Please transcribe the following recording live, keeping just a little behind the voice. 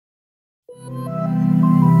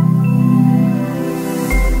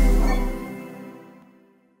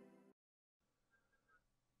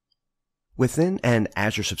Within an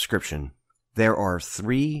Azure subscription, there are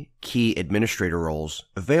 3 key administrator roles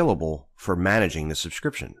available for managing the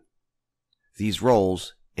subscription. These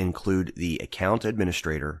roles include the account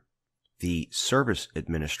administrator, the service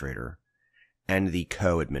administrator, and the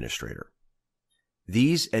co-administrator.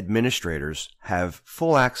 These administrators have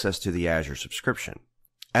full access to the Azure subscription.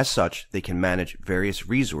 As such, they can manage various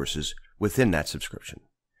resources within that subscription.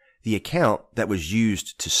 The account that was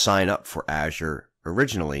used to sign up for Azure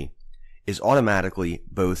originally is automatically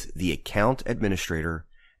both the account administrator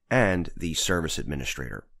and the service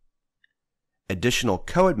administrator. Additional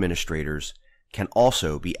co-administrators can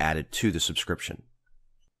also be added to the subscription.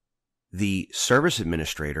 The service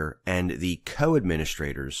administrator and the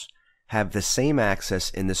co-administrators have the same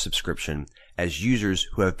access in the subscription as users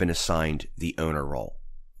who have been assigned the owner role.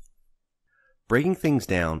 Breaking things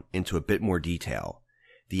down into a bit more detail,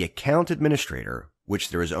 the account administrator, which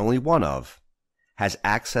there is only one of, has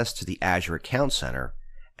access to the Azure Account Center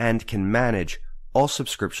and can manage all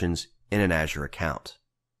subscriptions in an Azure account.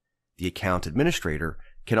 The account administrator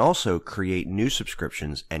can also create new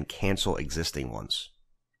subscriptions and cancel existing ones.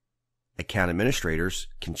 Account administrators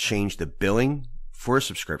can change the billing for a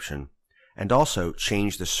subscription and also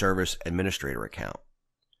change the service administrator account.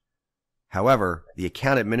 However, the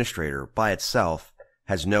account administrator by itself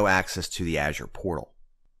has no access to the Azure portal.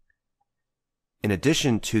 In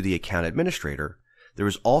addition to the account administrator, there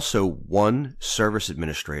is also one service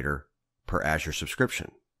administrator per Azure subscription.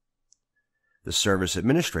 The service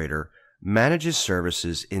administrator manages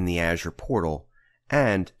services in the Azure portal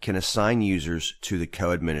and can assign users to the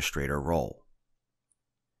co-administrator role.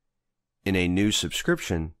 In a new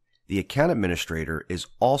subscription, the account administrator is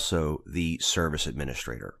also the service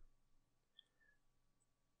administrator.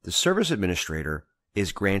 The service administrator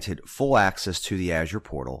is granted full access to the Azure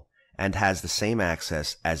portal and has the same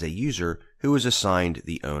access as a user who is assigned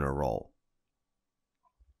the owner role.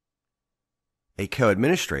 A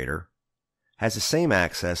co-administrator has the same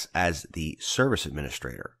access as the service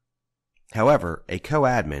administrator. However, a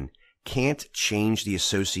co-admin can't change the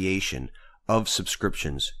association of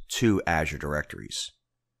subscriptions to Azure directories.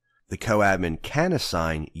 The co-admin can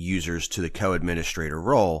assign users to the co-administrator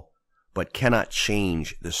role, but cannot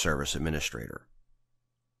change the service administrator.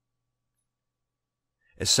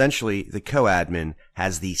 Essentially, the co-admin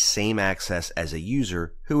has the same access as a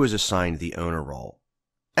user who is assigned the owner role.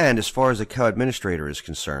 And as far as the co-administrator is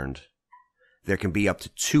concerned, there can be up to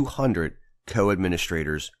 200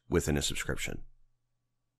 co-administrators within a subscription.